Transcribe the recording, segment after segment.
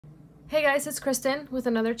Hey guys, it's Kristen with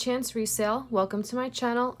another chance resale. Welcome to my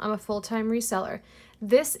channel. I'm a full-time reseller.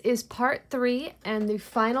 This is part 3 and the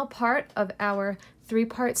final part of our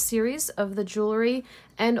 3-part series of the jewelry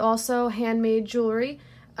and also handmade jewelry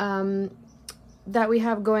that we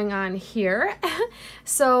have going on here.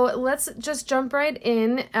 So let's just jump right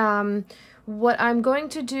in. What I'm going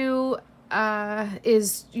to do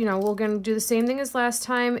is, we're going to do the same thing as last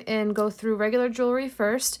time and go through regular jewelry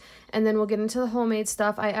first, and then we'll get into the homemade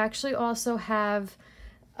stuff. I actually also have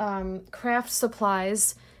craft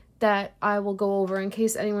supplies that I will go over in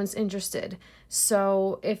case anyone's interested.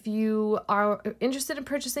 So if you are interested in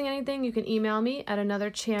purchasing anything, you can email me at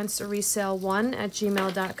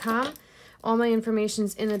anotherchanceresale1@gmail.com. All my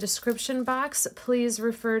information's in the description box. Please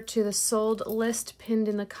refer to the sold list pinned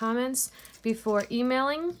in the comments before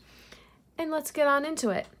emailing. And let's get on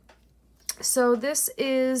into it. So this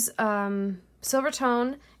is silver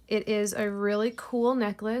tone. It is a really cool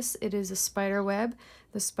necklace. It is a spider web.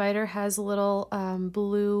 The spider has little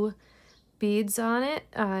blue beads on it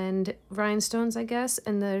and rhinestones, I guess.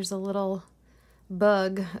 And there's a little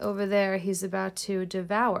bug over there he's about to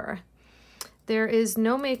devour. There is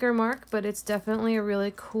no maker mark, but it's definitely a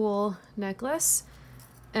really cool necklace.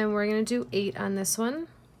 And we're going to do 8 on this one.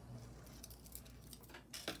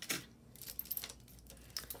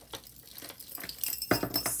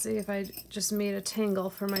 See if I just made a tangle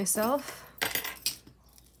for myself.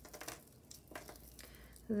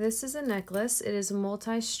 This is a necklace. It is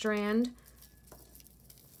multi-strand,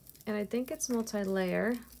 and I think it's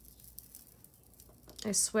multi-layer.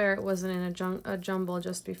 I swear it wasn't in a jumble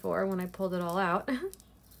just before when I pulled it all out.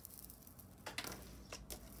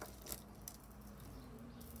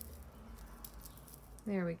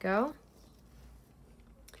 There we go.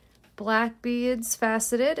 Black beads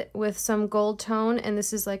faceted with some gold tone, and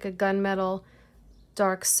this is like a gunmetal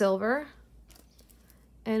dark silver,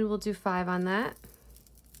 and we'll do 5 on that.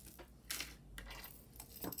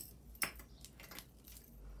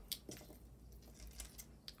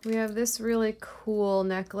 We have this really cool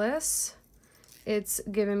necklace. It's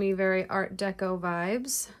giving me very Art Deco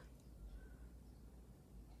vibes.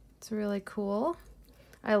 It's really cool.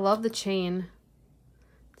 I love the chain.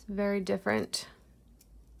 It's very different.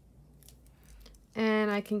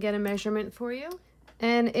 And I can get a measurement for you.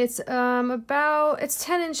 And it's it's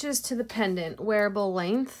 10 inches to the pendant, wearable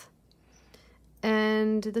length.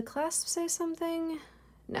 And did the clasp say something?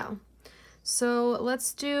 No. So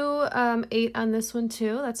let's do 8 on this one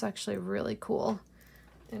too. That's actually really cool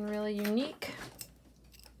and really unique.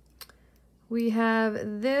 We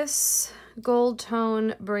have this gold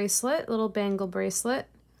tone bracelet, little bangle bracelet.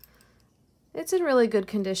 It's in really good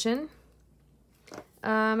condition.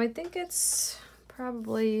 I think it's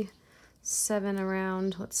probably 7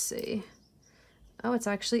 around. Let's see. Oh, it's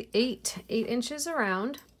actually 8 inches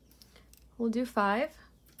around. We'll do 5.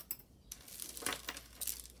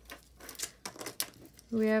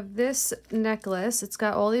 We have this necklace. It's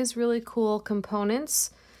got all these really cool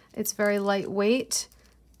components. It's very lightweight.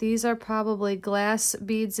 These are probably glass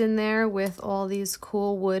beads in there with all these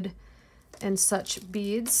cool wood and such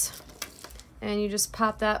beads. And you just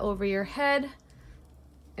pop that over your head,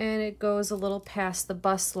 and it goes a little past the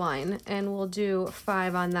bust line, and we'll do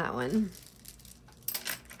 5 on that one.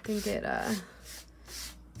 I think it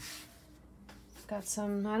got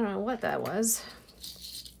some, I don't know what that was.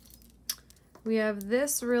 We have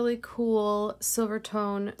this really cool silver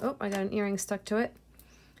tone, oh, I got an earring stuck to it,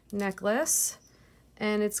 necklace.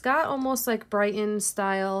 And it's got almost like Pandora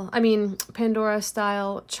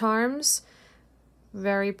style charms.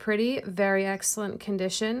 Very pretty, very excellent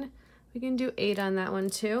condition. We can do 8 on that one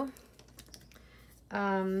too.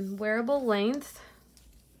 Wearable length,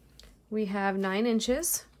 we have 9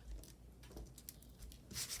 inches.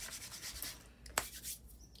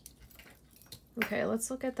 Okay, let's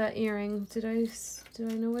look at that earring. Did I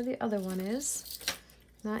know where the other one is?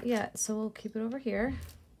 Not yet, so we'll keep it over here.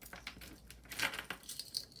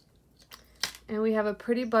 And we have a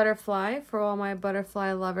pretty butterfly for all my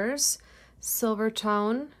butterfly lovers. Silver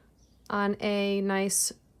tone on a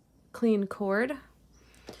nice clean cord.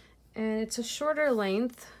 And it's a shorter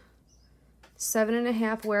length,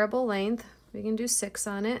 7.5 wearable length. We can do 6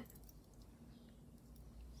 on it.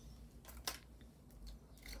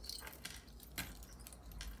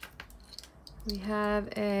 We have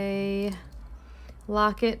a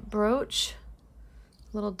locket brooch,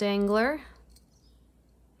 little dangler.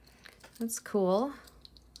 That's cool.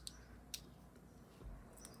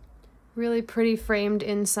 Really pretty framed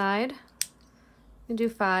inside. We can do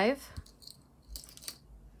 5.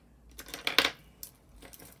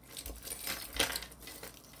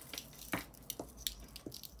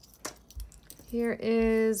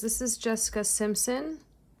 This is Jessica Simpson.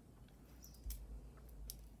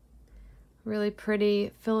 Really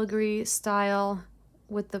pretty filigree style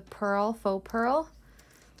with the pearl, faux pearl.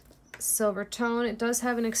 Silver tone. It does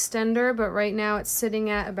have an extender, but right now it's sitting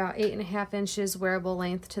at about 8.5 inches wearable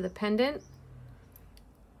length to the pendant.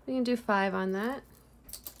 We can do 5 on that.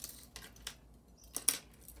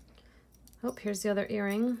 Oh, here's the other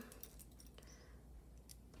earring.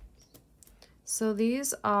 So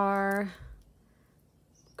these are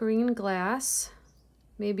green glass,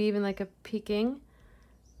 maybe even like a peaking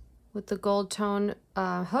with the gold tone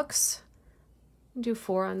hooks. Do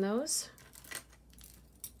 4 on those.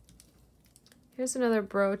 Here's another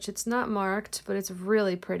brooch. It's not marked, but it's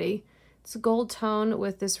really pretty. It's a gold tone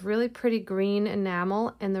with this really pretty green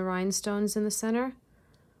enamel and the rhinestones in the center.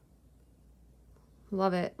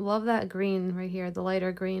 Love it. Love that green right here, the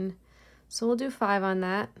lighter green. So we'll do 5 on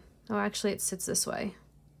that. Oh, actually it sits this way.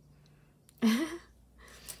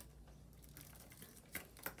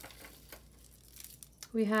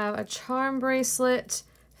 We have a charm bracelet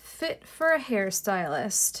fit for a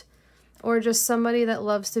hairstylist or just somebody that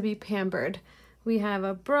loves to be pampered. We have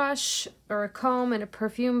a brush or a comb and a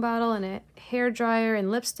perfume bottle and a hair dryer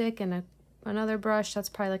and lipstick and another brush. That's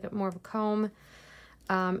probably like more of a comb.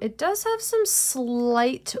 It does have some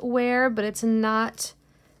slight wear, but it's not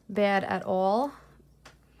bad at all.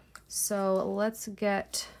 So let's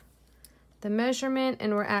get the measurement,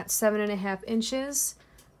 and we're at 7.5 inches.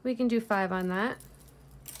 We can do 5 on that.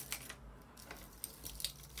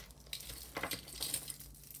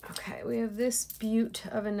 Okay, we have this beaut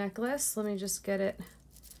of a necklace. Let me just get it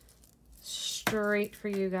straight for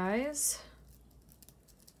you guys.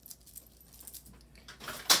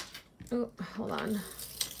 Oh, hold on.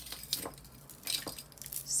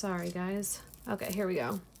 Sorry, guys. Okay, here we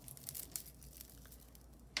go.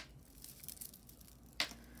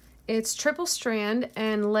 It's triple strand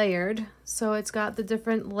and layered, so it's got the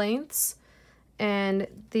different lengths. And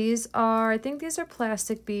these are, I think these are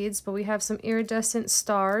plastic beads, but we have some iridescent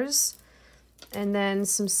stars and then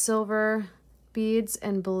some silver beads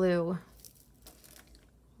and blue.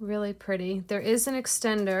 Really pretty. There is an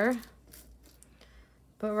extender,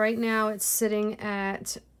 but right now it's sitting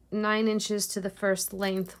at 9 inches to the first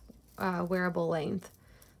length, wearable length.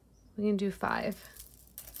 We can do 5.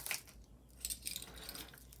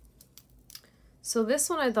 So this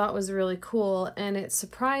one I thought was really cool, and it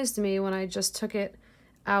surprised me when I just took it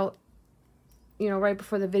out, you know, right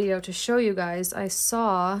before the video to show you guys. I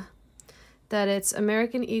saw that it's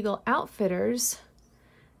American Eagle Outfitters,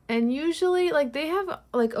 and usually like they have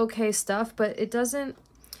like okay stuff, but it doesn't,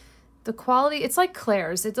 the quality, it's like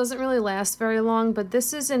Claire's. It doesn't really last very long, but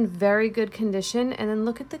this is in very good condition. And then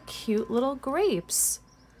look at the cute little grapes.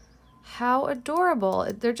 How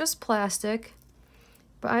adorable. They're just plastic.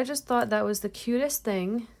 But I just thought that was the cutest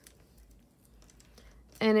thing.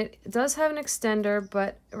 And it does have an extender,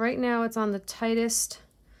 but right now it's on the tightest,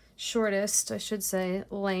 shortest, I should say,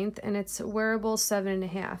 length, and it's wearable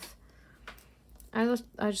 7.5.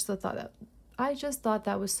 I just thought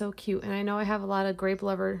that was so cute. And I know I have a lot of grape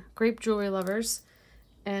jewelry lovers,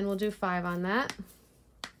 and we'll do 5 on that.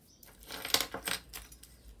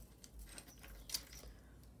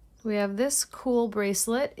 We have this cool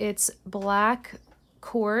bracelet. It's black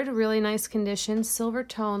cord, really nice condition, silver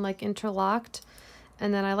tone, like interlocked.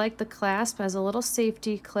 And then I like the clasp, has a little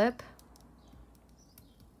safety clip.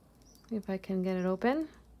 See if I can get it open.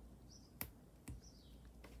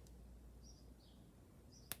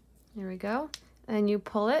 There we go. And you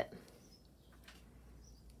pull it.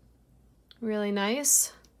 Really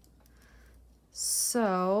nice.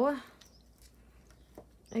 So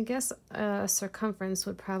I guess circumference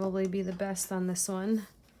would probably be the best on this one.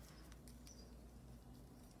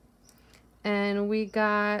 And we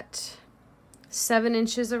got 7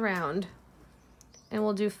 inches around, and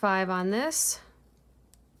we'll do 5 on this.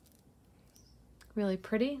 Really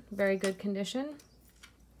pretty, very good condition.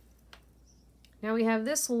 Now we have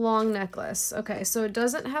this long necklace. Okay, so it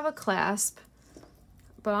doesn't have a clasp,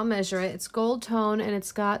 but I'll measure it. It's gold tone, and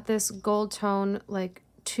it's got this gold tone like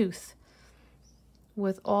tooth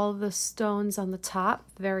with all the stones on the top.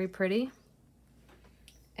 Very pretty.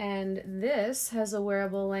 And this has a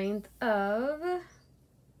wearable length of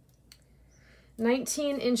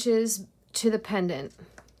 19 inches to the pendant.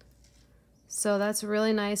 So that's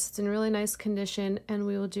really nice. It's in really nice condition, and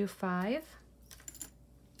we will do 5.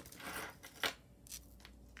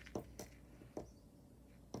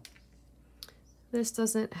 This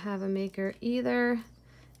doesn't have a maker either,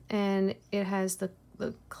 and it has the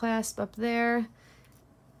clasp up there,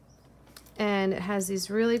 and it has these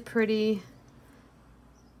really pretty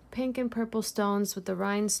pink and purple stones with the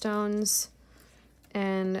rhinestones.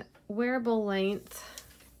 And wearable length,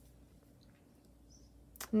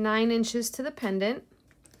 9 inches to the pendant,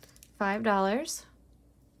 $5.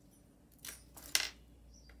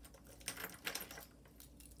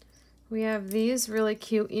 We have these really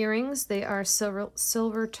cute earrings. They are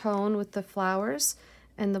silver tone with the flowers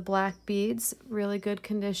and the black beads, really good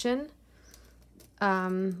condition. We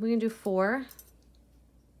can do 4.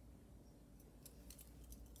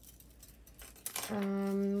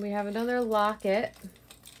 We have another locket.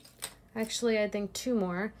 Actually, I think 2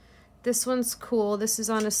 more. This one's cool. This is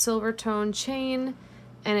on a silver tone chain,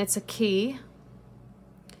 and it's a key.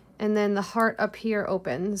 And then the heart up here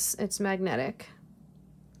opens. It's magnetic.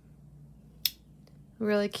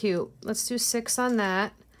 Really cute. Let's do 6 on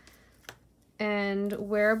that. And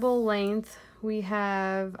wearable length, we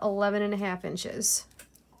have 11.5 inches.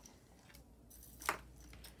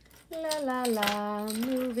 La la la,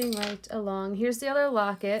 moving right along. Here's the other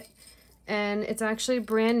locket, and it's actually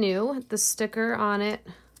brand new. The sticker on it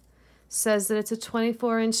says that it's a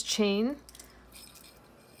 24-inch chain.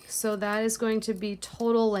 So that is going to be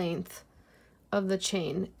total length of the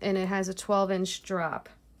chain, and it has a 12-inch drop.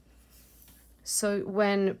 So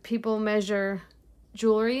when people measure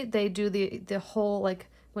jewelry, they do the whole, like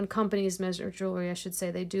when companies measure jewelry, I should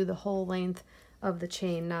say, they do the whole length of the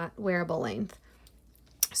chain, not wearable length.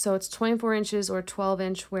 So it's 24 inches or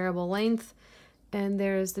 12-inch wearable length. And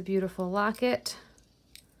there's the beautiful locket.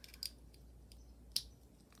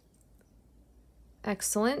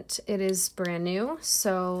 Excellent. It is brand new.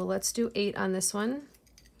 So let's do 8 on this one.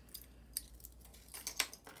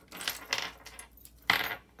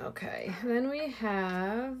 Okay, then we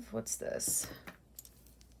have, what's this?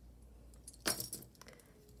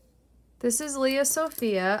 This is Leah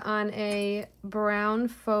Sophia on a brown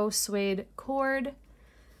faux suede cord.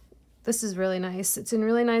 This is really nice. It's in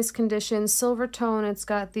really nice condition, silver tone. It's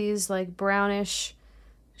got these like brownish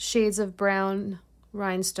shades of brown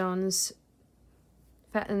rhinestones,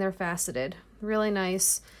 and they're faceted. Really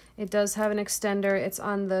nice. It does have an extender. It's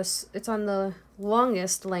on the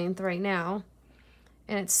longest length right now,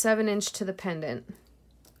 and it's 7-inch to the pendant.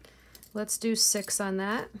 Let's do 6 on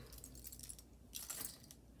that.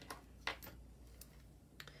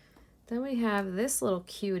 Then we have this little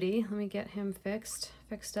cutie. Let me get him fixed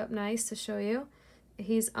up nice to show you.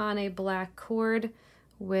 He's on a black cord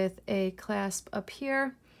with a clasp up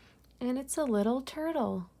here, and it's a little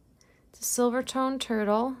turtle. It's a silver tone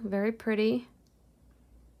turtle, very pretty.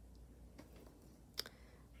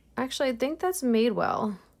 Actually, I think that's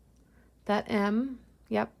Madewell. That M,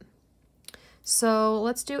 yep. So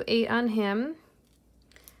let's do 8 on him,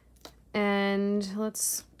 and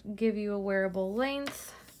let's give you a wearable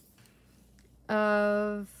length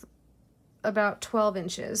of about 12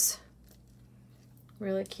 inches.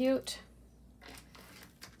 Really cute.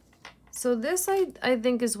 So this I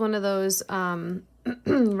think is one of those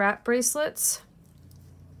wrap bracelets.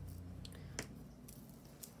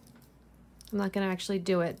 I'm not gonna actually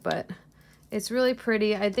do it, but it's really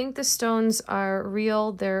pretty. I think the stones are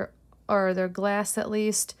real. They're glass at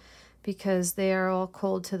least, because they are all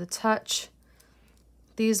cold to the touch.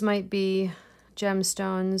 These might be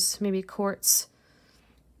gemstones, maybe quartz.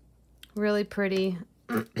 Really pretty.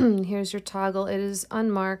 Here's your toggle. It is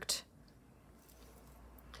unmarked,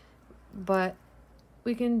 but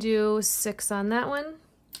we can do 6 on that one.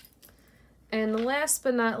 And last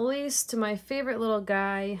but not least, my favorite little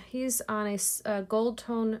guy. He's on a gold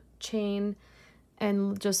tone chain,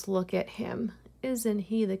 and just look at him. Isn't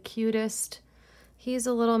he the cutest? He's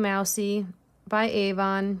a little mousy, by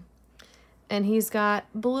Avon, and he's got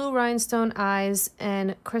blue rhinestone eyes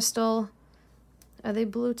and crystal. Are they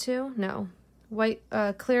blue too? No. White,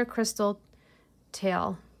 clear crystal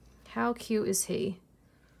tail. How cute is he?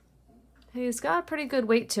 He's got a pretty good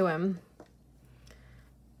weight to him.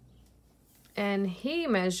 And he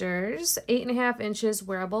measures 8.5 inches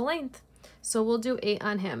wearable length. So we'll do 8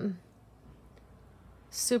 on him.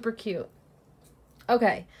 Super cute.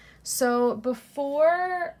 Okay, so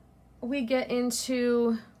before we get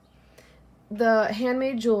into the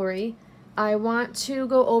handmade jewelry, I want to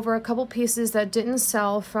go over a couple pieces that didn't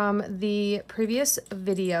sell from the previous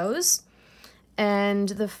videos. And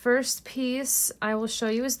the first piece I will show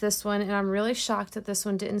you is this one, and I'm really shocked that this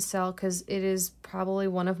one didn't sell because it is probably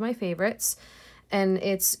one of my favorites. And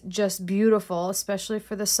it's just beautiful, especially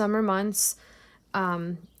for the summer months.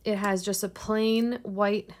 It has just a plain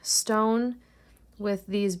white stone with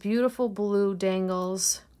these beautiful blue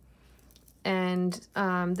dangles. And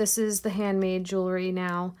this is the handmade jewelry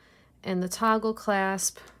now. And the toggle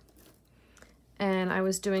clasp, and I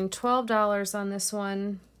was doing $12 on this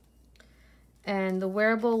one, And the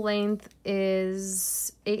wearable length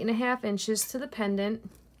is 8.5 inches to the pendant.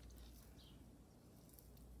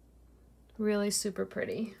 Really super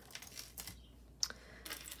pretty.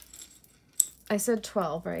 I said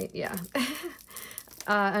 12, right? Yeah.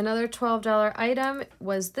 Another $12 item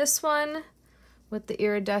was this one with the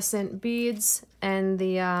iridescent beads and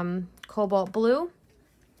the cobalt blue.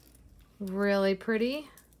 Really pretty.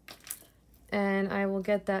 And I will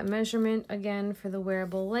get that measurement again for the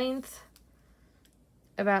wearable length.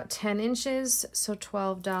 About 10 inches, so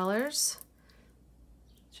 $12.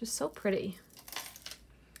 Just so pretty.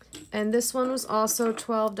 And this one was also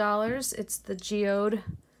 $12. It's the geode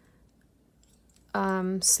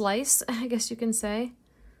slice, I guess you can say.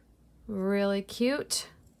 Really cute.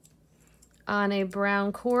 On a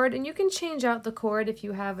brown cord, and you can change out the cord if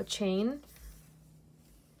you have a chain.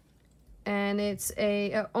 And it's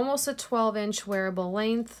almost a 12-inch wearable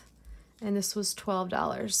length, and this was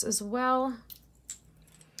 $12 as well.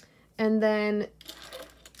 And then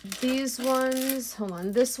these ones, hold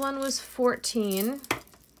on, this one was $14.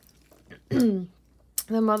 The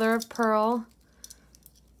mother of pearl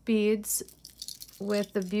beads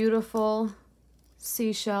with the beautiful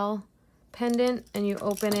seashell pendant, and you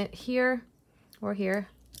open it here or here.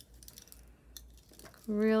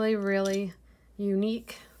 Really, really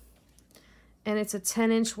unique. And it's a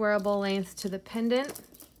 10-inch wearable length to the pendant.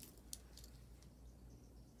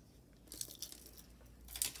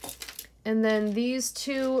 And then these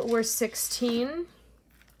two were $16.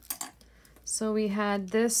 So we had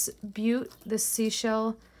this butte, this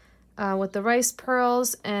seashell with the rice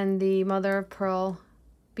pearls and the mother of pearl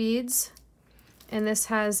beads. And this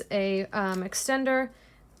has a extender,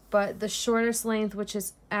 but the shortest length, which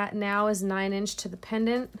is at now, is 9-inch to the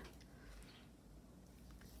pendant.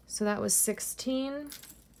 So that was $16.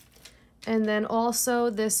 And then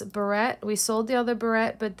also this barrette. We sold the other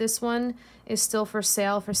barrette, but this one is still for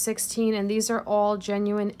sale for $16. And these are all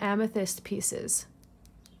genuine amethyst pieces.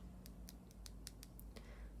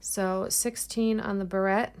 So $16 on the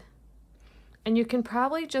barrette. And you can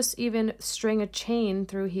probably just even string a chain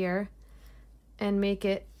through here and make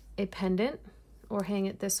it a pendant, or hang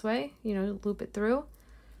it this way, you know, loop it through.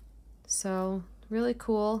 So really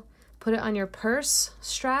cool. Put it on your purse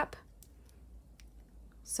strap.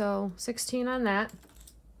 So $16 on that.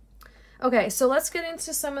 Okay, so let's get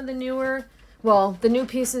into some of the newer, well, the new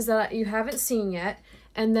pieces that you haven't seen yet.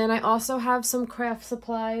 And then I also have some craft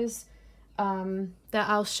supplies that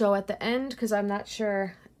I'll show at the end, because I'm not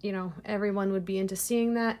sure, you know, everyone would be into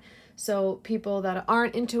seeing that. So people that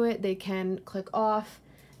aren't into it, they can click off,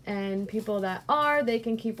 and people that are, they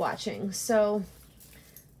can keep watching. So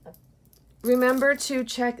remember to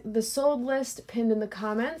check the sold list pinned in the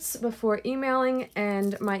comments before emailing,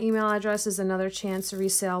 and my email address is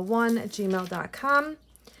anotherchanceresale1@gmail.com.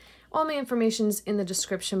 All my information's in the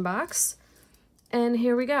description box. And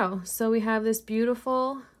here we go. So we have this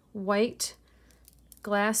beautiful white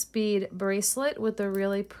glass bead bracelet with a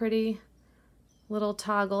really pretty little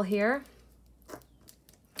toggle here.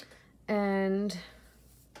 And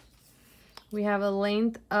we have a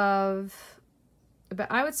length of,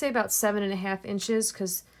 I would say about 7.5 inches,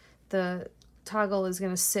 because the toggle is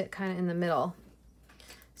going to sit kind of in the middle.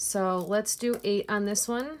 So let's do 8 on this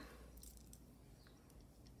one.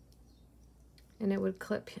 And it would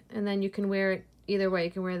clip, and then you can wear it either way.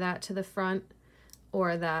 You can wear that to the front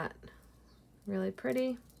or that. Really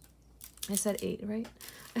pretty. I said 8, right?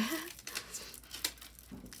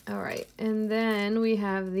 All right, and then we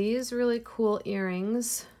have these really cool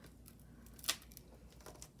earrings.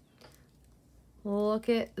 Look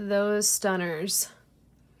at those stunners.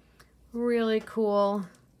 Really cool.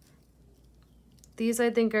 These I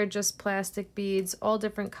think are just plastic beads, all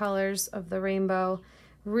different colors of the rainbow.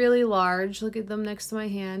 Really large. Look at them next to my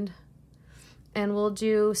hand. And we'll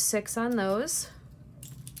do 6 on those.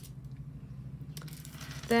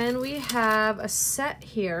 Then we have a set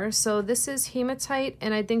here. So this is hematite,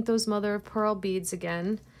 and I think those mother of pearl beads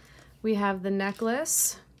again. We have the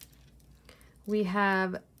necklace. We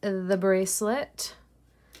have the bracelet.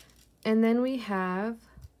 And then we have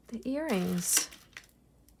the earrings.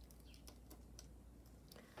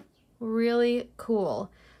 Really cool.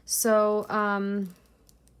 So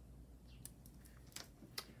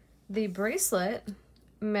the bracelet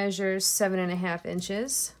measures 7.5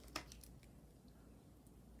 inches.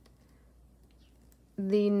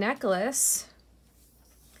 The necklace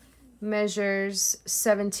measures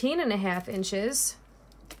 17.5 inches.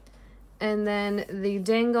 And then the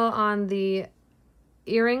dangle on the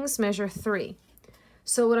earrings measure 3.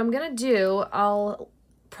 So what I'm gonna do, I'll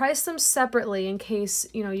price them separately in case,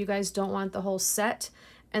 you know, you guys don't want the whole set.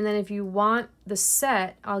 And then if you want the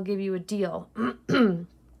set, I'll give you a deal.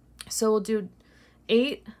 So we'll do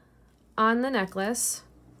 8 on the necklace,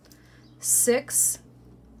 6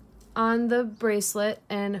 on the bracelet,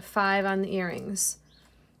 and 5 on the earrings.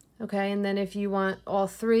 Okay, and then if you want all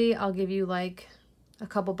 3, I'll give you like a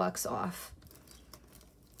couple bucks off.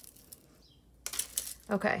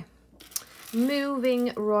 Okay,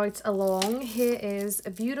 moving right along, here is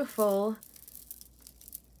a beautiful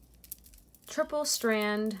triple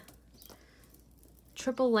strand,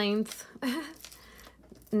 triple length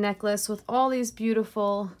necklace with all these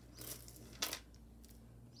beautiful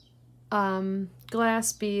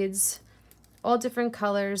glass beads, all different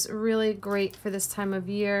colors, really great for this time of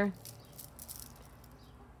year.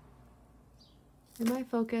 Am I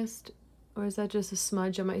focused, or is that just a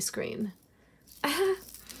smudge on my screen?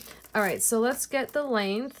 All right, so let's get the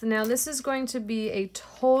length. Now this is going to be a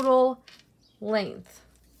total length,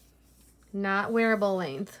 not wearable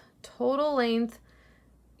length. Total length.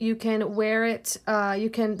 You can wear it,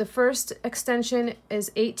 the first extension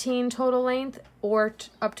is 18 total length or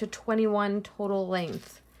up to 21 total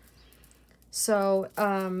length. So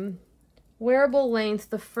wearable length,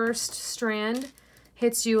 the first strand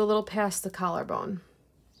hits you a little past the collarbone.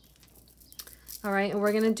 All right, and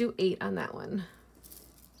we're gonna do 8 on that one.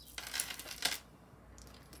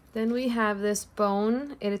 Then we have this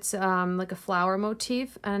bone. It's like a flower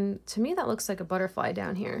motif, and to me that looks like a butterfly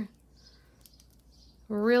down here.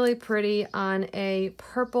 Really pretty on a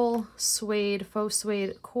purple suede, faux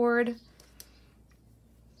suede cord.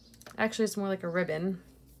 Actually, it's more like a ribbon.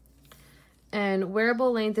 And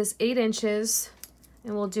wearable length is 8 inches,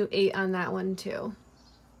 and we'll do 8 on that one too.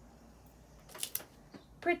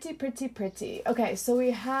 Pretty, pretty, pretty. Okay, so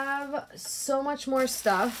we have so much more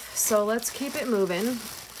stuff, so let's keep it moving.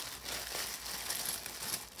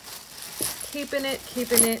 Keeping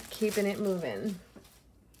it moving.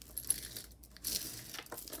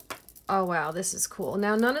 Oh wow, this is cool.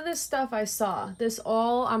 Now none of this stuff I saw. This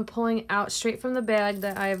all I'm pulling out straight from the bag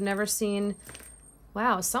that I have never seen.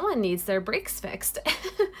 Wow, someone needs their brakes fixed.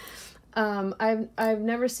 I've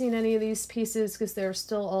never seen any of these pieces because they're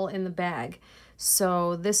still all in the bag.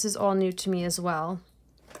 So this is all new to me as well.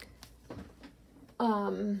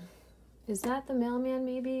 Is that the mailman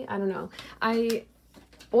maybe? I don't know. I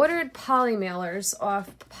ordered poly mailers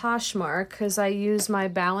off Poshmark because I use my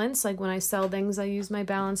balance. Like when I sell things, I use my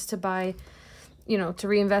balance to buy, you know, to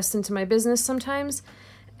reinvest into my business sometimes.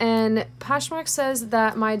 And Poshmark says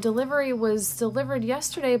that my delivery was delivered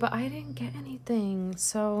yesterday, but I didn't get anything.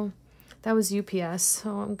 So that was UPS. So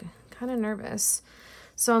I'm kind of nervous.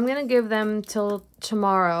 So I'm going to give them till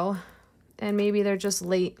tomorrow, and maybe they're just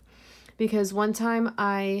late because one time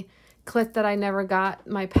I clicked that I never got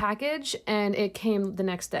my package and it came the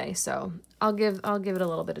next day. So I'll give it a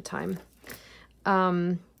little bit of time.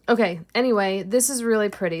 Okay, anyway, this is really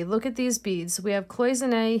pretty. Look at these beads. We have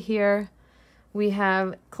cloisonne here. We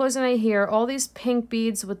have cloisonne here. All these pink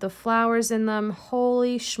beads with the flowers in them.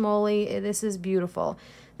 Holy schmoly, this is beautiful.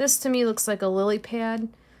 This to me looks like a lily pad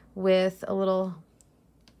with a little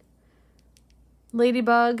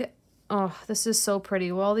ladybug. Oh, this is so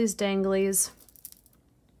pretty with all these danglies.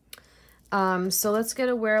 So let's get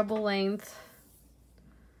a wearable length.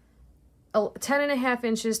 10.5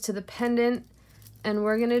 inches to the pendant, and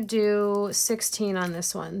we're gonna do 16 on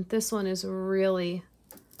this one. This one is really,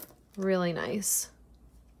 really nice.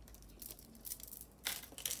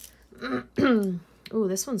 Ooh,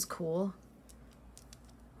 this one's cool.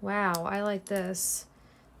 Wow, I like this.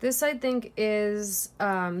 This I think is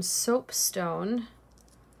soapstone.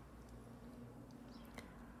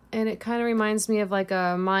 And it kind of reminds me of like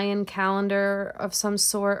a Mayan calendar of some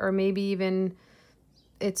sort, or maybe even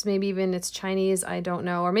it's Chinese, I don't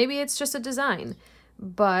know. Or maybe it's just a design.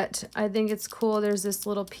 But I think it's cool. There's this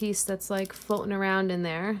little piece that's like floating around in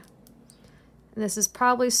there. And this is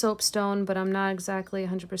probably soapstone, but I'm not exactly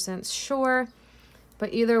 100% sure.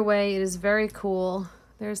 But either way, it is very cool.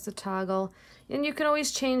 There's the toggle. And you can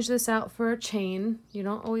always change this out for a chain. You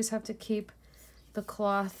don't always have to keep the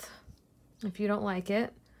cloth if you don't like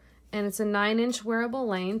it. And it's a 9-inch wearable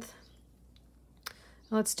length.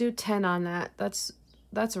 Let's do 10 on that. That's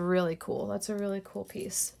really cool. That's a really cool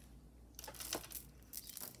piece.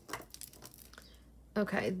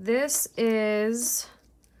 Okay, this is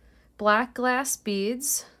black glass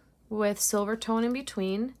beads with silver tone in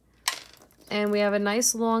between. And we have a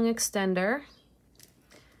nice long extender.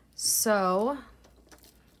 So,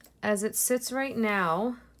 as it sits right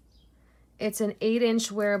now, it's an 8-inch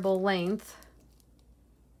wearable length.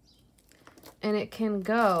 And it can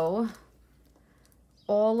go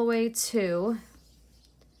all the way to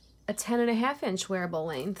a 10.5-inch wearable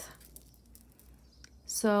length.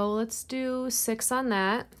 So let's do 6 on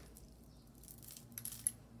that.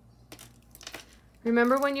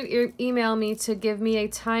 Remember when you email me to give me a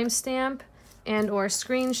timestamp and or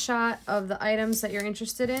screenshot of the items that you're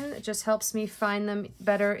interested in. It just helps me find them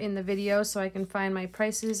better in the video so I can find my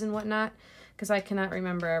prices and whatnot, because I cannot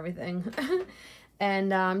remember everything.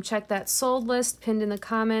 And check that sold list pinned in the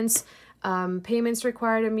comments. Payments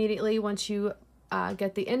required immediately once you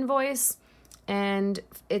get the invoice. And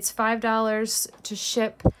it's $5 to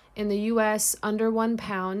ship in the US under 1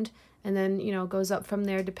 pound. And then, you know, it goes up from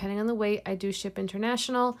there depending on the weight. I do ship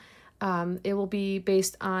international. It will be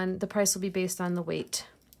based on, the price will be based on the weight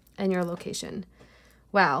and your location.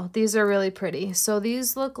 Wow, these are really pretty. So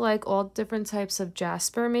these look like all different types of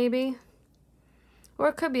jasper maybe. Or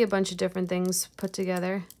it could be a bunch of different things put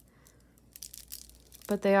together.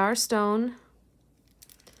 But they are stone.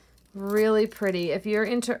 Really pretty. If you're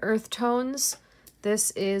into earth tones,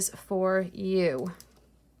 this is for you.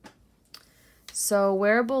 So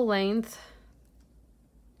wearable length,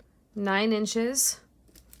 9 inches.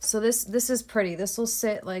 So this is pretty. This will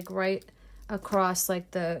sit like right across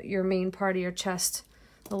like your main part of your chest,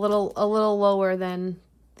 a little lower than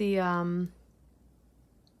the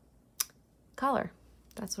collar.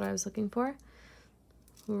 That's what I was looking for.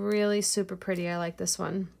 Really super pretty. I like this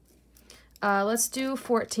one. Let's do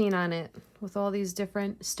 14 on it with all these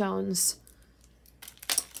different stones.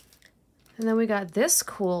 And then we got this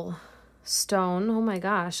cool stone. Oh my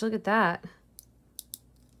gosh, look at that.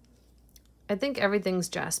 I think everything's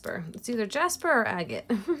jasper. It's either jasper or agate.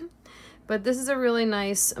 But this is a really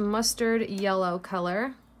nice mustard yellow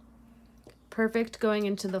color. Perfect going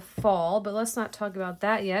into the fall, but let's not talk about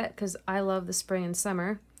that yet because I love the spring and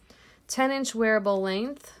summer. 10-inch wearable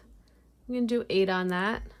length. I'm going to do 8 on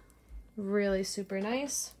that. Really super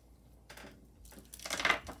nice.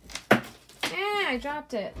 I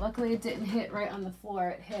dropped it. Luckily it didn't hit right on the floor.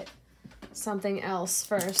 It hit something else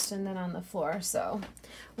first and then on the floor. So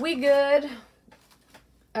we good.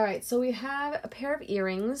 All right, so we have a pair of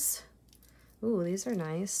earrings. Ooh, these are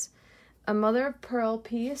nice. A mother of pearl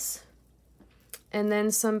piece. And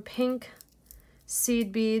then some pink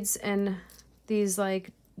seed beads and these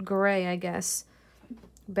like gray, I guess,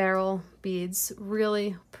 barrel beads.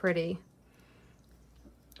 Really pretty.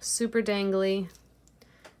 Super dangly.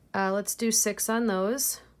 Let's do 6 on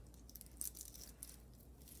those.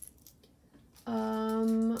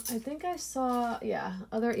 I think I saw, yeah,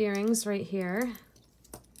 other earrings right here.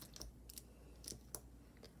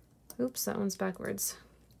 Oops, that one's backwards.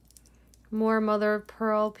 More mother of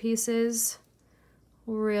pearl pieces.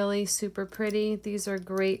 Really super pretty. These are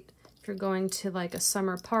great if you're going to like a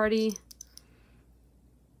summer party.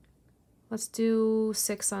 Let's do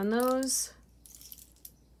 6 on those.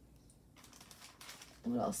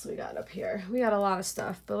 What else we got up here? We got a lot of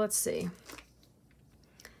stuff, but let's see.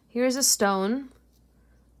 Here's a stone.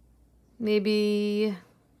 Maybe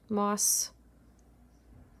moss,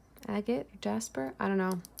 agate, jasper? I don't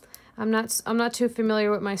know. I'm not too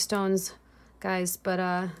familiar with my stones, guys,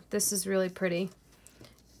 but this is really pretty.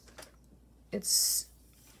 It's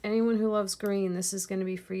anyone who loves green, this is going to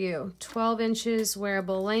be for you. 12 inches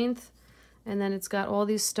wearable length, and then it's got all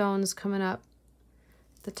these stones coming up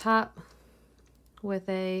the top with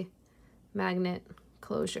a magnet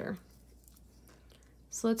closure.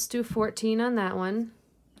 So let's do 14 on that one.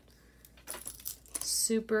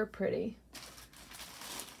 Super pretty.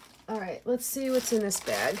 All right, let's see what's in this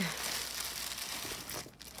bag.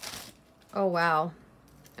 Oh, wow.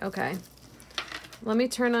 Okay. Let me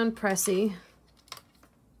turn on Pressy.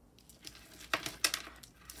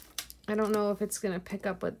 I don't know if it's going to pick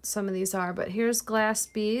up what some of these are, but here's glass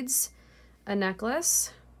beads, a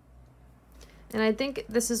necklace. And I think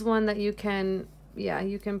this is one that you can, yeah,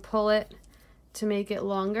 you can pull it to make it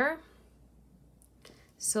longer.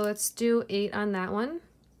 So let's do 8 on that one.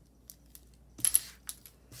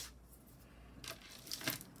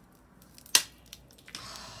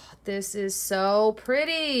 This is so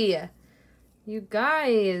pretty. You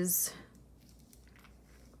guys,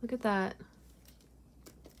 look at that.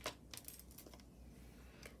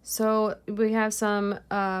 So we have some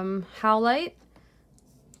howlite.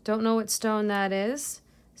 Don't know what stone that is.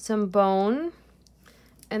 Some bone.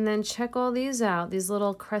 And then check all these out. These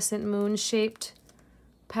little crescent moon shaped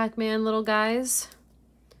Pac-Man little guys.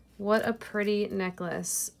 What a pretty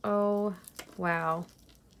necklace. Oh, wow.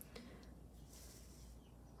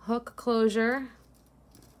 Hook closure.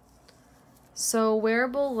 So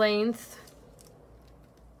wearable length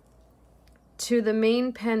to the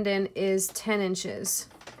main pendant is 10 inches.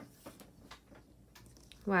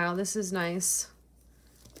 Wow, this is nice.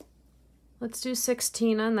 Let's do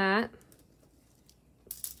 16 on that.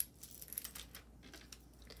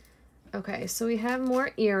 Okay, so we have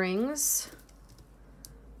more earrings.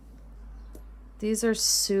 These are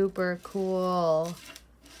super cool.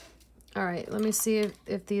 All right, let me see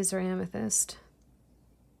if these are amethyst.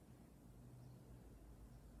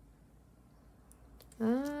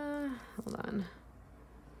 Hold on.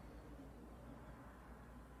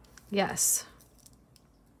 Yes.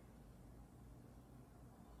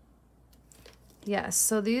 Yes,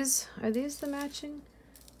 so these, are these the matching?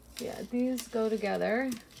 Yeah, these go together.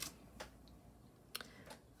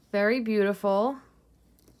 Very beautiful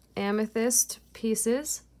amethyst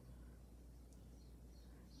pieces.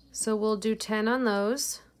 So we'll do 10 on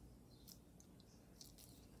those.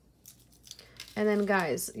 And then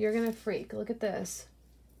guys, you're gonna freak. Look at this.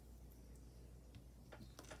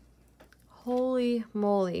 Holy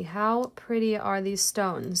moly, how pretty are these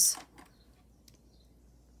stones?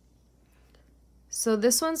 So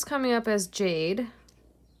this one's coming up as jade,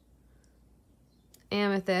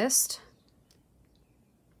 amethyst,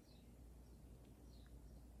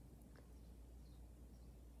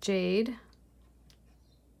 jade,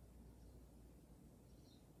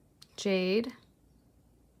 jade,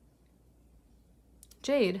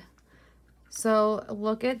 jade. So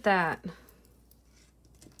look at that.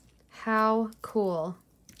 How cool.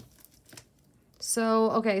 So,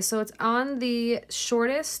 okay, so it's on the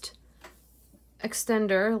shortest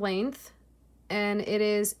extender length, and it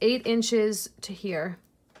is 8 inches to here.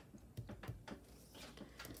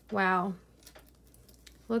 Wow.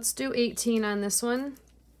 Let's do 18 on this one.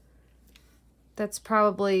 That's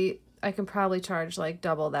probably, I can probably charge like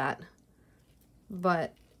double that.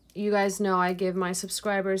 But you guys know I give my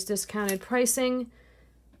subscribers discounted pricing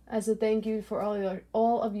as a thank you for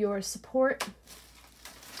all of your support.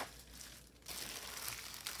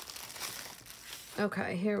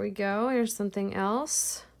 Okay, here we go. Here's something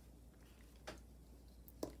else.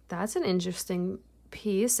 That's an interesting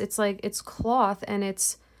piece. It's like, it's cloth and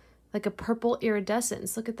it's like a purple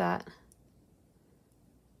iridescence. Look at that.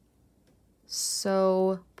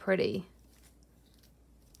 So pretty.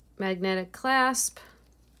 Magnetic clasp.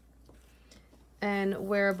 And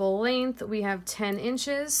wearable length, we have 10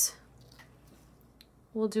 inches.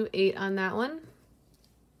 We'll do 8 on that one.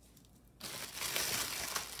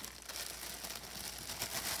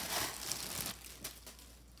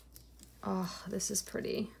 Oh, this is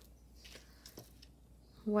pretty.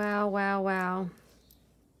 Wow, wow, wow.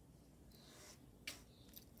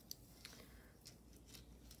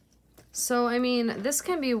 So, I mean, this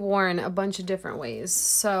can be worn a bunch of different ways.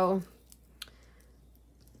 So,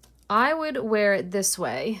 I would wear it this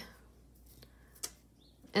way.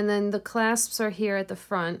 And then the clasps are here at the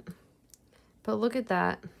front. But look at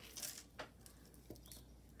that.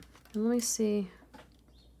 And let me see.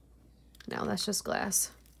 No, that's just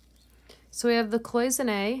glass. So we have the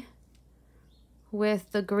cloisonne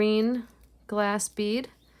with the green glass bead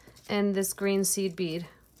and this green seed bead.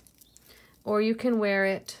 Or you can wear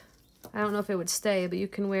it, I don't know if it would stay, but you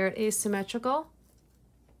can wear it asymmetrical.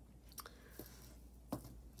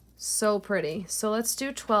 So pretty. So let's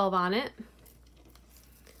do 12 on it.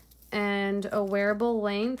 And a wearable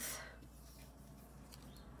length,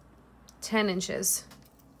 10 inches.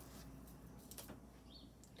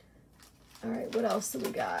 All right, what else do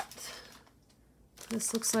we got?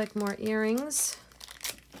 This looks like more earrings.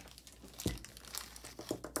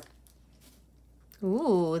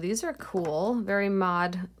 Ooh, these are cool. Very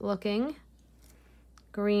mod looking.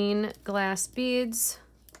 Green glass beads.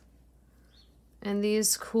 And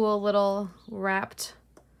these cool little wrapped,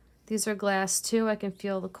 these are glass too. I can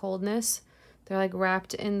feel the coldness. They're like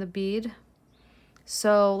wrapped in the bead.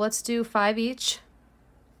 So let's do 5 each.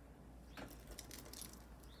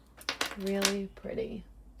 Really pretty.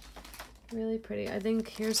 Really pretty. I think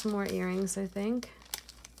here's some more earrings, I think.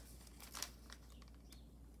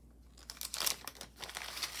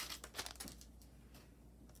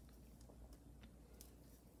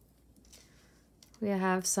 We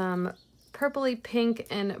have some purpley pink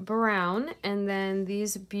and brown, and then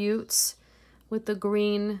these buttes with the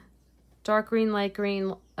green, dark green, light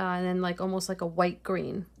green, and then like almost like a white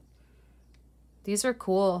green. These are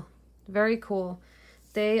cool. Very cool.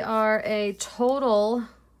 They are a total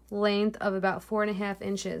length of about 4.5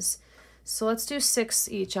 inches. So let's do 6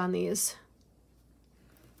 each on these.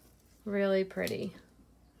 Really pretty.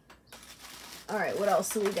 All right, what else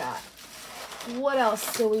do we got? What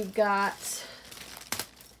else do we got?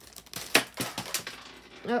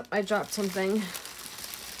 Oh, I dropped something.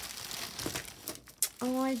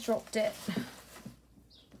 Oh, I dropped it.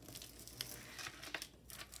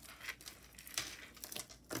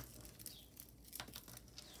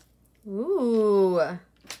 Ooh.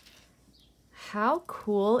 How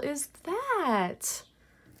cool is that?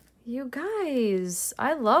 You guys,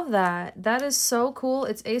 I love that. That is so cool.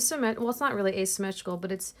 It's asymmetrical. Well, it's not really asymmetrical,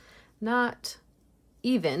 but it's not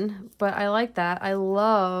even, but I like that. I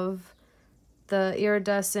love the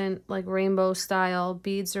iridescent, like rainbow style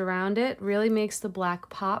beads around it. Really makes the black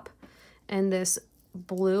pop. And this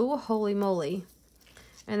blue, holy moly.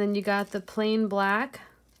 And then you got the plain black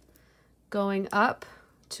going up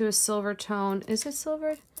to a silver tone. Is it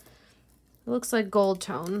silvered? It looks like gold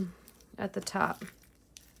tone at the top.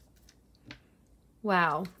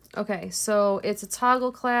 Wow. Okay, so it's a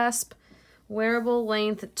toggle clasp. Wearable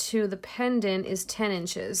length to the pendant is 10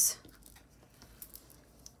 inches.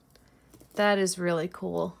 That is really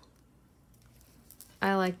cool.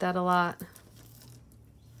 I like that a lot.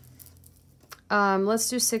 Let's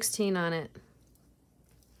do 16 on it.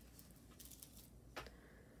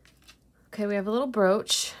 Okay, we have a little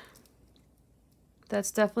brooch.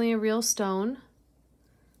 That's definitely a real stone.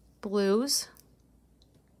 Blues.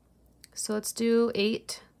 So let's do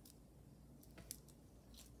 8.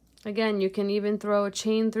 Again, you can even throw a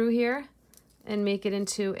chain through here and make it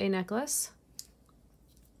into a necklace.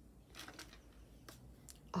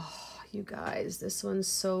 Oh, you guys, this one's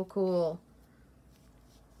so cool.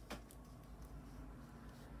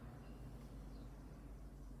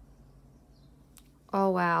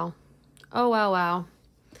 Oh, wow. Oh, wow, wow.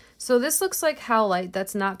 So this looks like howlite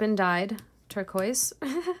that's not been dyed, turquoise.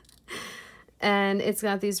 And it's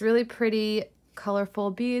got these really pretty,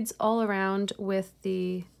 colorful beads all around with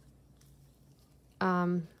the,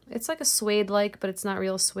 it's like a suede-like, but it's not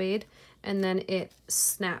real suede. And then it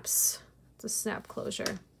snaps. It's a snap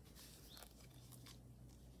closure.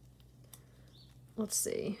 Let's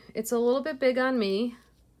see. It's a little bit big on me,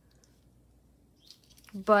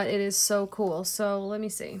 but it is so cool. So let me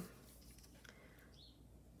see.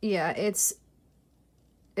 Yeah, it's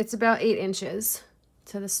about 8 inches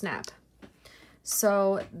to the snap.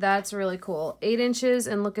 So that's really cool. 8 inches,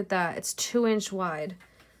 and look at that. It's 2-inch wide.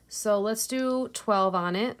 So let's do 12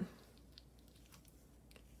 on it.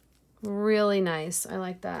 Really nice. I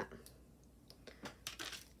like that.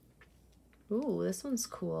 Ooh, this one's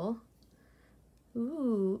cool.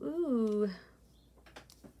 Ooh, ooh.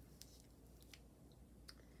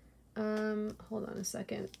 Hold on a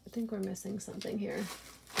second. I think we're missing something here.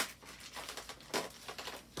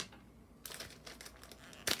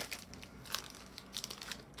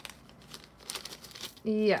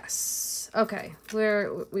 Yes. Okay. We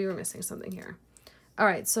were missing something here. All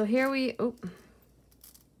right. So here we. Oh,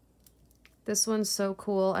 this one's so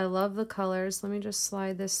cool. I love the colors. Let me just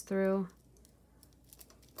slide this through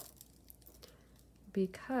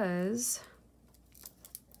because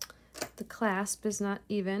the clasp is not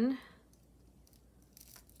even.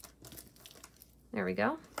 There we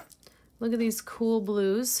go. Look at these cool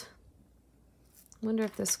blues. Wonder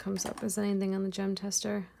if this comes up as anything on the gem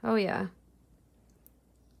tester. Oh yeah.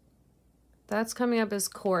 That's coming up as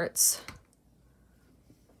quartz.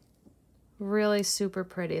 Really super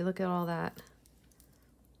pretty. Look at all that.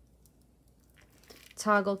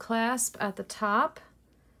 Toggle clasp at the top.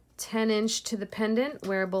 10-inch to the pendant,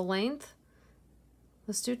 wearable length.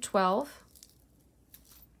 Let's do 12.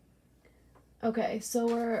 Okay, so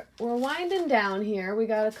we're winding down here. We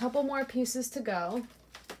got a couple more pieces to go.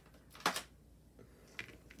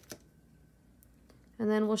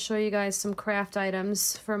 And then we'll show you guys some craft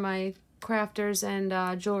items for my crafters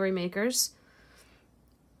and jewelry makers.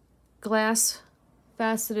 Glass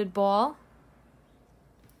faceted ball.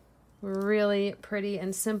 Really pretty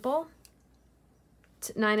and simple.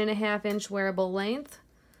 9.5-inch wearable length.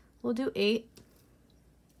 We'll do 8.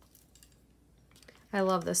 I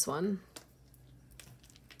love this one.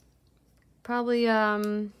 Probably, I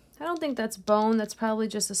don't think that's bone. That's probably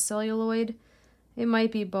just a celluloid. It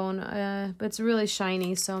might be bone, but it's really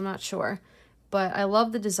shiny, so I'm not sure. But I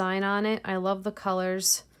love the design on it. I love the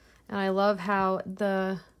colors. And I love how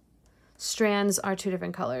the strands are 2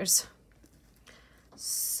 different colors.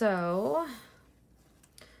 So,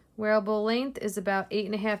 wearable length is about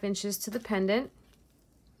 8.5 inches to the pendant.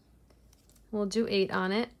 We'll do 8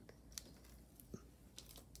 on it.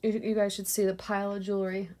 You guys should see the pile of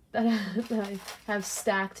jewelry that I have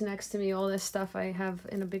stacked next to me. All this stuff I have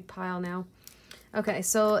in a big pile now. Okay,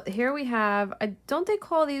 so here we have, don't they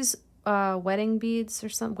call these wedding beads or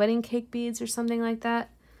some wedding cake beads or something like that?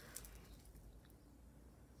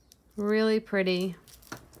 Really pretty.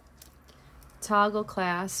 Toggle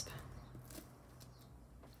clasp.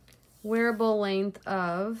 Wearable length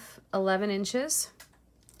of 11 inches.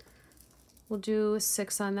 We'll do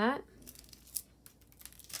 6 on that.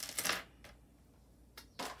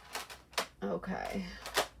 Okay.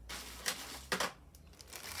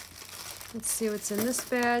 Let's see what's in this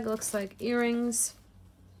bag. Looks like earrings.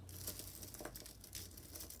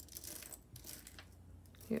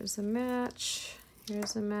 Here's a match.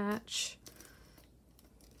 Here's a match.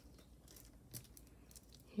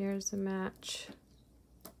 Here's a match.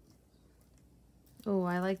 Oh,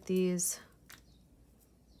 I like these.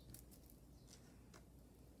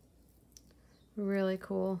 Really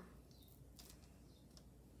cool.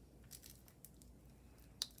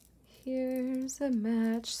 Here's a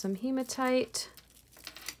match, some hematite.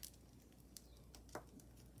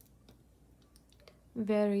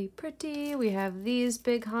 Very pretty. We have these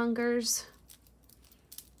big hungers.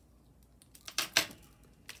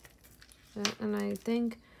 And I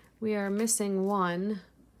think we are missing one.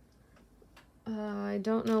 I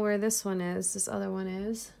don't know where this one is. This other one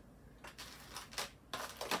is.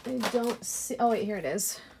 I don't see. Oh, wait, here it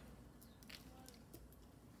is.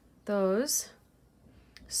 Those.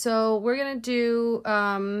 So we're going to do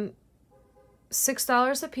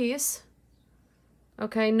 $6 a piece.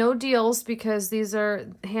 Okay, no deals because these are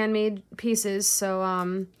handmade pieces.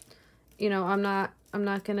 So, you know, I'm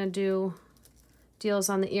not going to do deals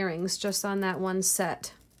on the earrings, just on that one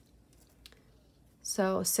set.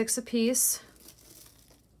 So $6 a piece.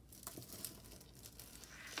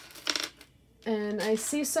 And I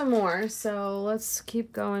see some more, so let's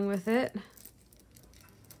keep going with it.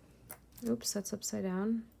 Oops, that's upside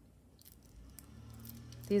down.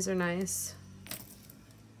 These are nice.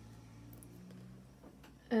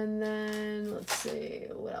 And then let's see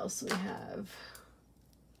what else we have.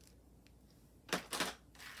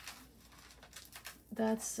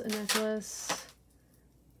 That's a necklace.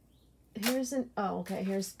 Here's an, oh, okay,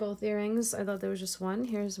 here's both earrings. I thought there was just one.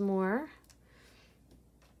 Here's more.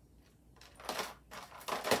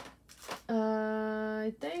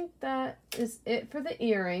 I think that is it for the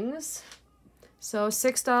earrings. So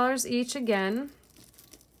 $6 each again.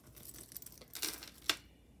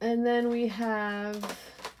 And then we have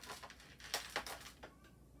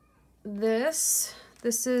this.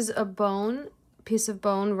 This is a bone, piece of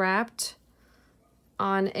bone wrapped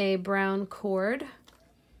on a brown cord.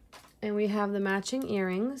 And we have the matching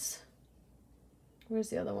earrings. Where's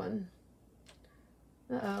the other one?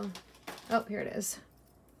 Uh-oh. Oh, here it is.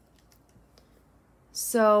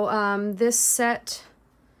 So this set,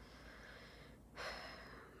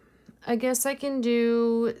 I guess I can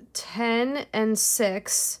do 10 and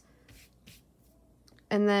 6.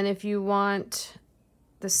 And then if you want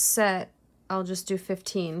the set, I'll just do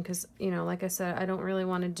 15 because, you know, like I said, I don't really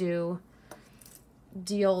want to do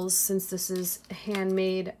deals since this is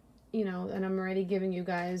handmade, you know, and I'm already giving you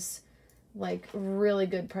guys like really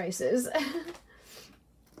good prices.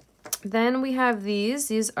 Then we have these.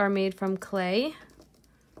 These are made from clay.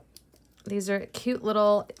 These are cute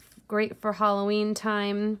little, great for Halloween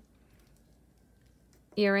time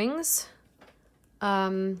earrings.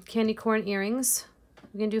 Candy corn earrings.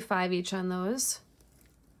 We can do 5 each on those.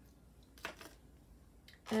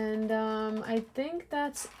 And I think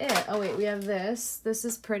that's it. Oh wait, we have this. This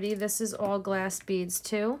is pretty. This is all glass beads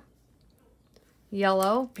too.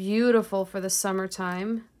 Yellow, beautiful for the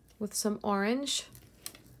summertime with some orange.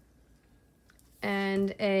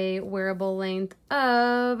 And a wearable length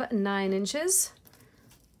of 9 inches.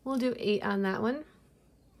 We'll do 8 on that one.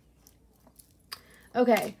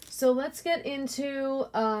 Okay, so let's get into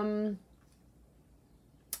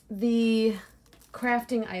the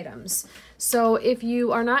crafting items. So if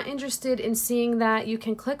you are not interested in seeing that, you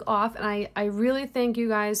can click off, and I really thank you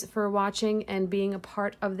guys for watching and being a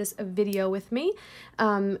part of this video with me.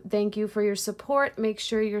 Thank you for your support. Make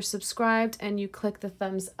sure you're subscribed and you click the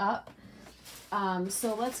thumbs up.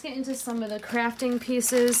 So let's get into some of the crafting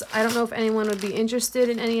pieces. I don't know if anyone would be interested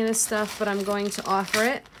in any of this stuff, but I'm going to offer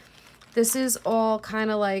it. This is all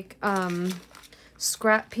kind of like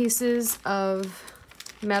scrap pieces of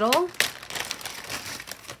metal.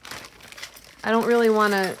 I don't really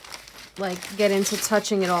want to like get into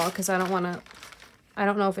touching it all because I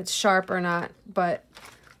don't know if it's sharp or not, but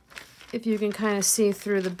if you can kind of see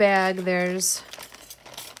through the bag, there's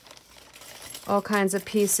all kinds of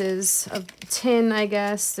pieces of tin, I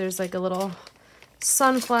guess. There's like a little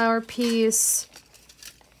sunflower piece.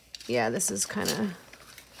 Yeah, this is kind of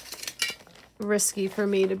risky for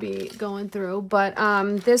me to be going through, but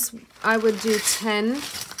this I would do 10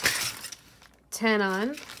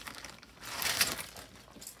 on.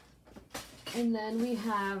 And then we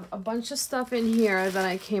have a bunch of stuff in here that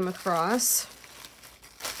I came across.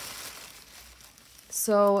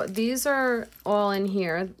 So these are all in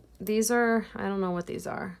here. These are, I don't know what these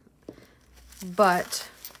are, but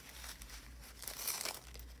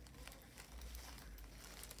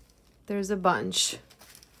there's a bunch.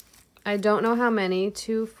 I don't know how many,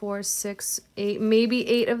 2, 4, 6, 8, maybe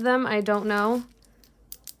 8 of them, I don't know.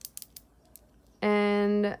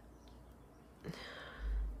 And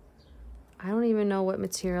I don't even know what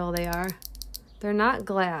material they are. They're not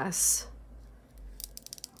glass.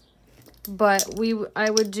 But I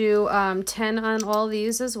would do 10 on all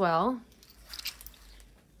these as well.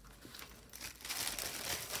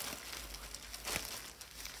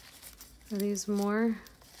 Are these more?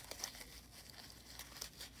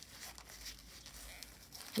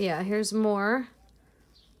 Yeah, here's more.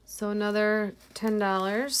 So another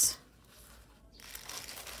 $10.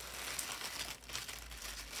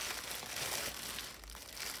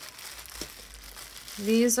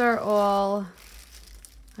 These are all,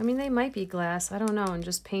 I mean, they might be glass, I don't know, and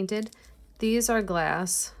just painted. These are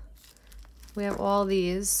glass. We have all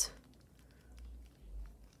these.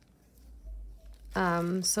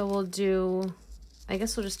 So we'll do, I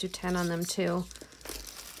guess we'll just do 10 on them too.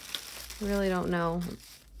 Really don't know.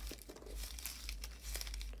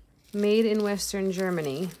 Made in Western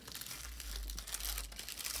Germany.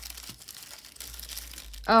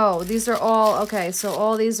 Oh, these are all, okay, so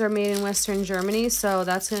all these are made in Western Germany, so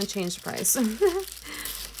that's going to change the price.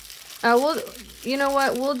 You know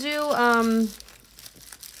what, we'll do,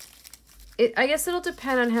 I guess it'll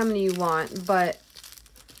depend on how many you want, but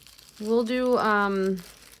we'll do,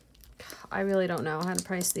 I really don't know how to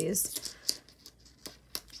price these.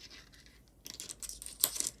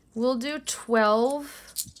 We'll do 12.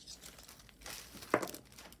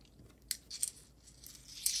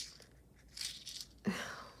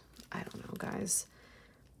 I don't know, guys.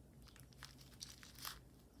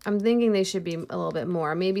 I'm thinking they should be a little bit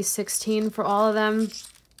more, maybe 16 for all of them.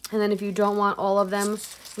 And then if you don't want all of them,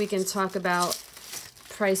 we can talk about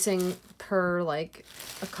pricing per like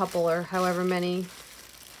a couple or however many.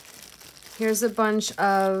 Here's a bunch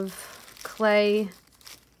of clay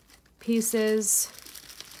pieces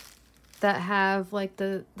that have like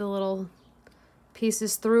the little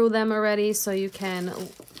pieces through them already, so you can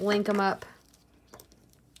link them up.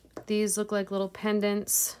 These look like little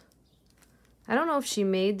pendants. I don't know if she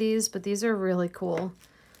made these, but these are really cool.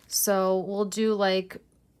 So we'll do like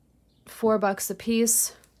 $4 a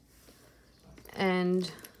piece and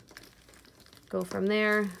go from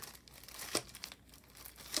there.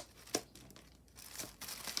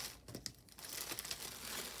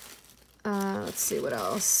 Let's see what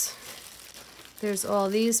else. There's all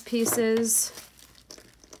these pieces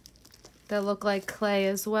that look like clay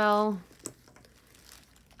as well.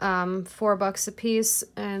 $4 a piece,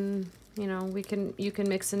 and you know, you can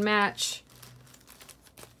mix and match.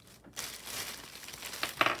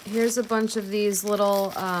 Here's a bunch of these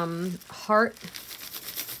little heart.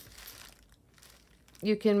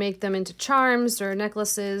 You can make them into charms or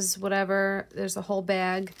necklaces, whatever. There's a whole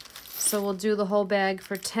bag. So we'll do the whole bag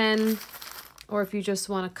for 10, or if you just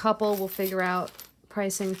want a couple, we'll figure out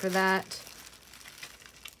pricing for that.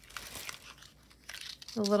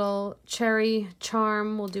 A little cherry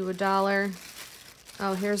charm, we'll do $1.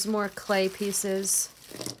 Oh, here's more clay pieces.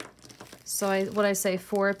 So what I say,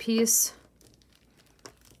 4 a piece.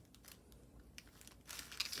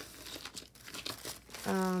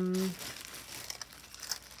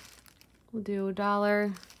 We'll do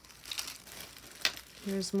 $1.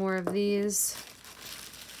 Here's more of these.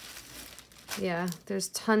 Yeah, there's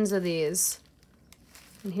tons of these.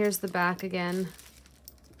 And here's the back again.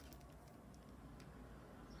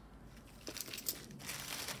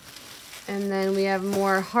 And then we have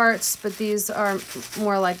more hearts, but these are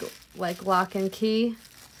more like lock and key.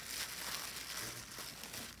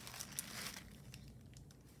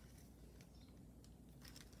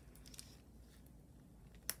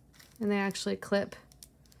 And they actually clip.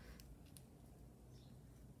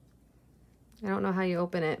 I don't know how you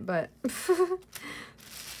open it, but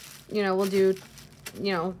you know, we'll do,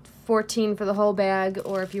 you know, 14 for the whole bag,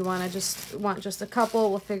 or if you want just a couple,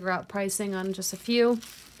 we'll figure out pricing on just a few.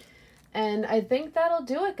 And I think that'll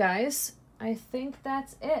do it, guys. I think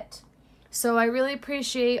that's it. So I really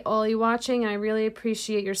appreciate all you watching. I really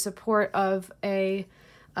appreciate your support of a,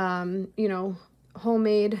 you know,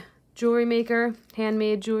 homemade jewelry maker,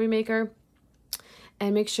 handmade jewelry maker.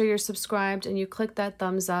 And make sure you're subscribed and you click that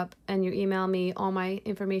thumbs up and you email me. All my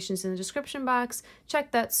information's in the description box. Check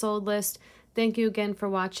that sold list. Thank you again for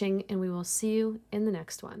watching, and we will see you in the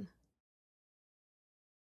next one.